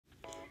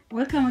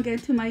Welcome again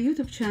to my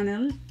YouTube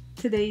channel.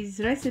 Today's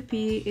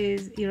recipe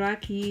is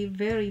Iraqi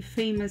very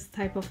famous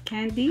type of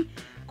candy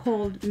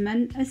called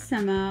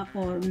السما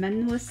or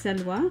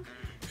والسلوى,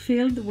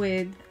 filled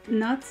with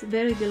nuts,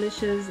 very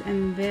delicious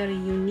and very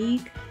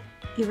unique.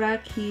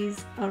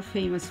 Iraqis are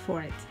famous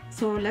for it.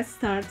 So let's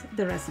start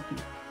the recipe.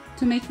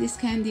 To make this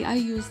candy I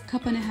used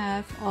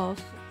 1.5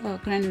 cups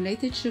of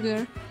granulated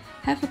sugar,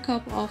 1/2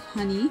 cup of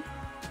honey,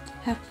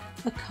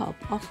 1/2 cup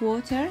of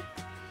water.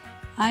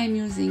 I am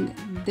using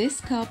this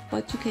cup,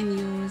 but you can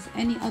use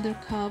any other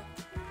cup.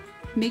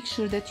 Make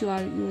sure that you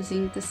are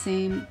using the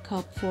same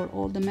cup for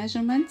all the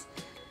measurements.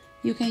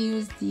 You can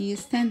use the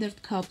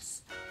standard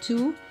cups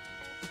too.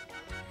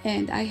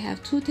 And I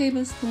have 2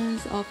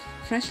 tablespoons of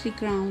freshly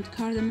ground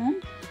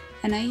cardamom,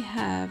 and I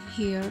have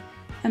here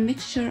a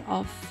mixture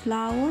of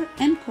flour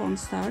and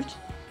cornstarch.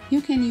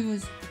 You can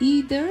use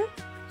either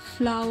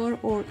flour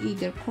or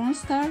either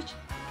cornstarch.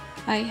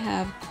 I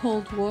have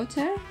cold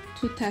water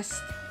to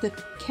test the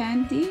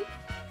candy,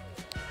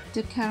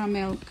 the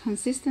caramel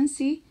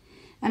consistency,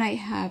 and I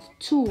have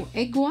 2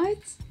 egg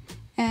whites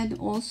and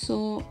also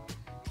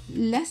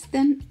less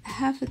than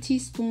 1/2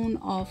 teaspoon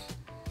of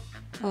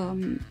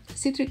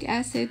citric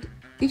acid.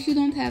 If you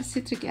don't have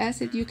citric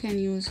acid, you can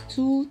use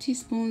 2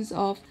 teaspoons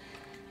of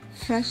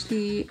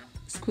freshly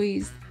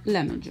squeezed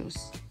lemon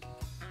juice.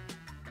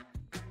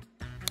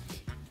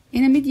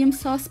 In a medium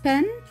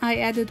saucepan, I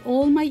added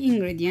all my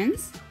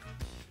ingredients.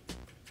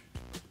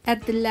 At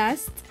the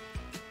last,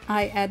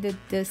 I added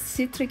the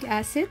citric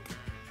acid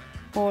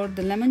or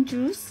the lemon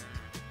juice,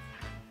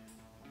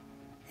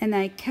 and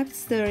I kept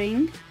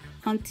stirring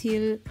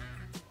until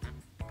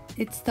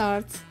it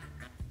starts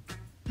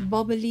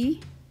bubbly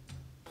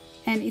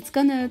and it's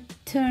gonna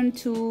turn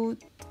to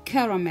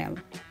caramel.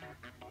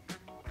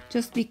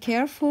 Just be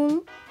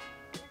careful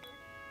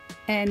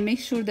and make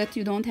sure that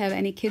you don't have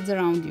any kids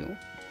around you.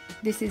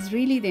 This is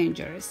really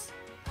dangerous.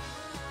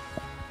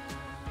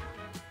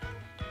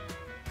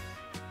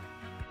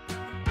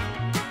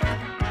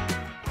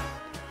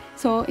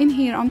 So in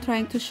here I'm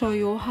trying to show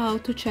you how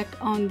to check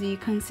on the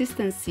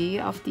consistency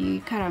of the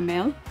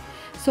caramel.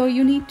 So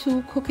you need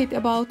to cook it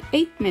about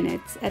 8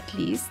 minutes at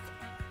least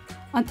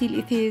until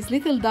it is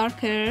little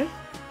darker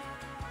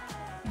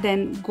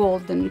than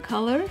golden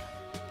color.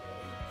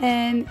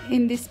 And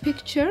in this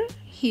picture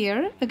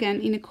here,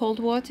 again in cold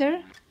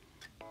water,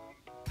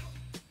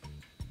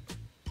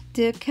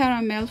 the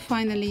caramel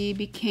finally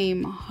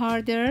became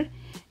harder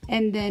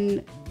and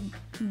then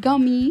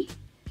gummy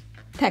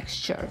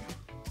texture.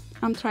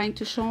 I'm trying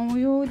to show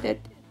you that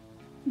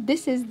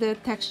this is the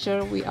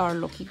texture we are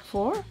looking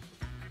for,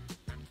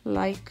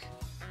 like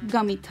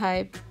gummy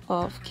type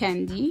of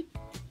candy.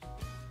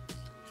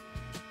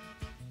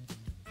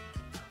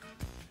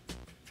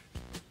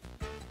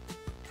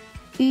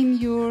 In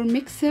your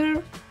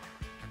mixer,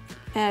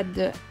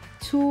 add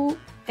 2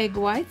 egg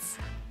whites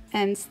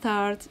and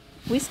start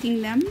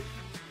whisking them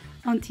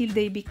until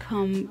they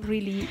become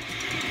really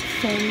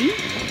foamy,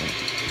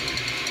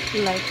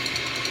 like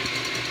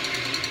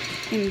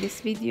in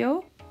this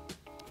video.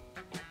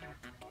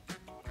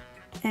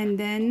 And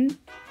then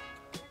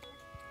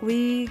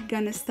we're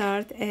gonna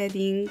start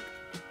adding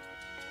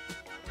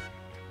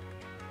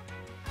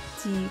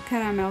the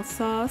caramel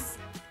sauce.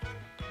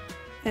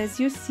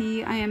 As you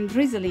see, I am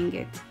drizzling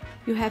it.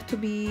 You have to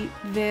be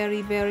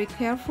very, very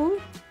careful.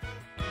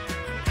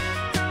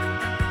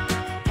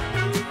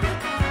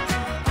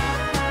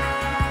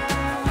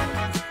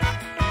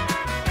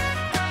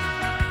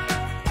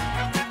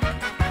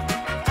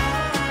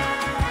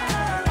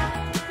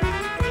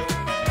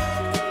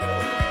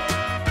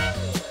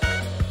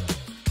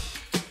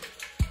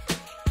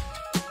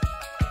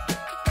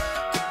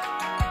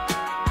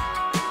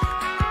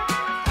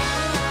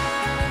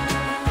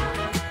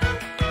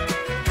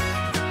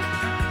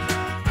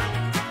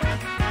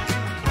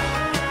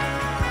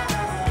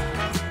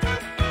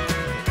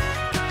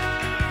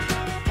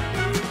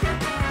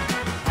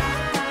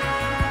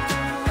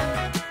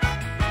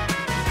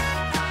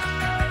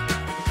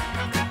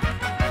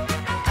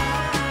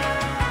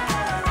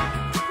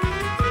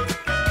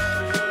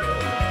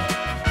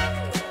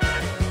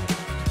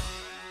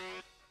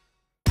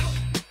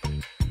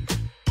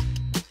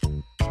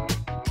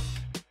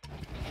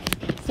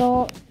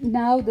 So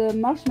now the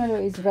marshmallow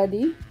is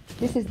ready.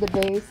 This is the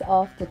base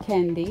of the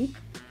candy.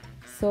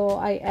 So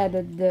I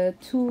added the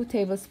 2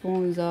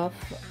 tablespoons of,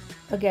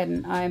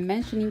 again I am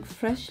mentioning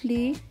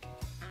freshly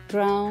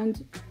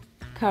ground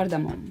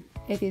cardamom.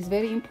 It is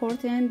very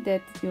important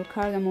that your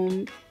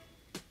cardamom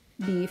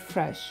be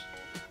fresh.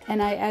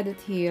 And I added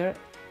here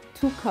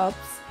 2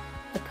 cups,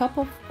 a cup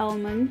of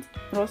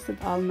roasted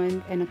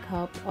almond and a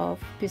cup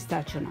of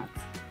pistachio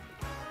nuts.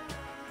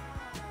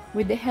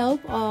 With the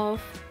help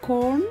of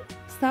corn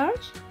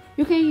starch,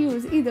 you can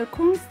use either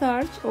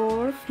cornstarch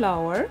or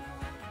flour.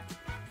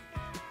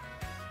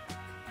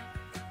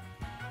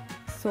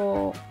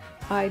 So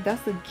I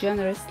dusted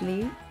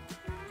generously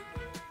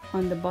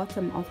on the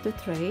bottom of the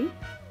tray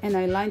and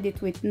I lined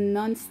it with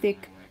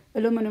non-stick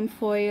aluminum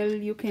foil.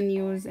 You can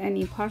use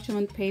any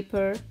parchment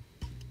paper.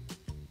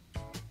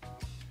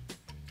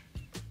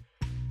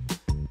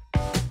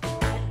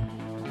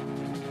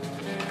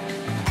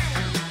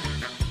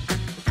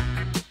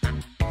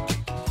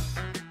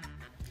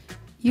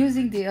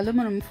 Using the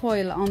aluminum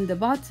foil on the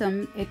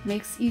bottom, it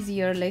makes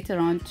easier later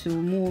on to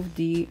move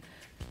the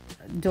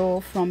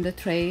dough from the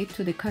tray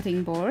to the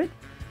cutting board.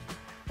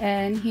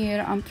 And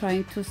here I'm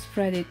trying to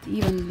spread it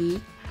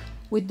evenly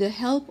with the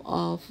help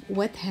of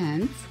wet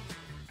hands.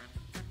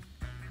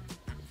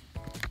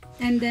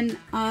 And then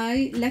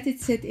I let it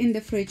sit in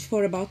the fridge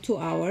for about 2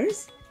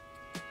 hours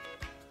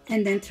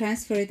and then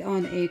transfer it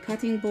on a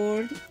cutting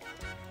board.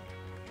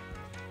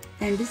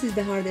 And this is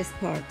the hardest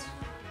part.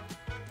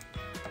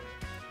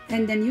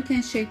 And then you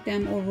can shape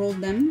them or roll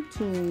them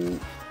to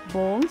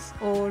balls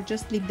or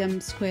just leave them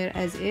square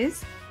as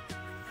is.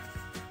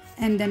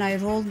 And then I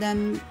roll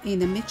them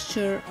in a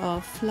mixture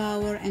of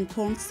flour and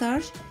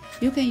cornstarch.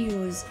 You can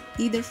use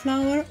either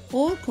flour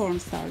or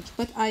cornstarch,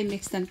 but I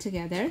mix them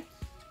together.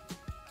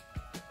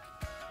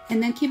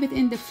 And then keep it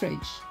in the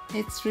fridge.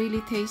 It's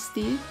really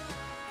tasty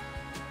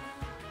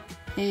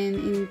and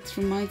it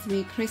reminds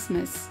me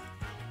Christmas.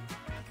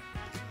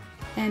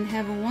 And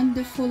have a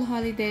wonderful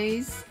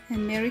holidays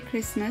and Merry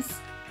Christmas.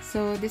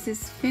 So this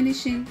is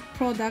finishing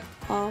product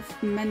of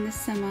من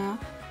السما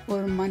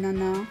or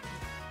manana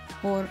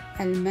or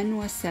المن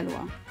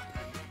والسلوى.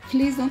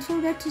 Please don't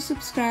forget to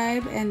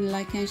subscribe and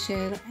like and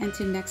share.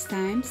 Until next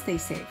time, stay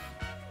safe.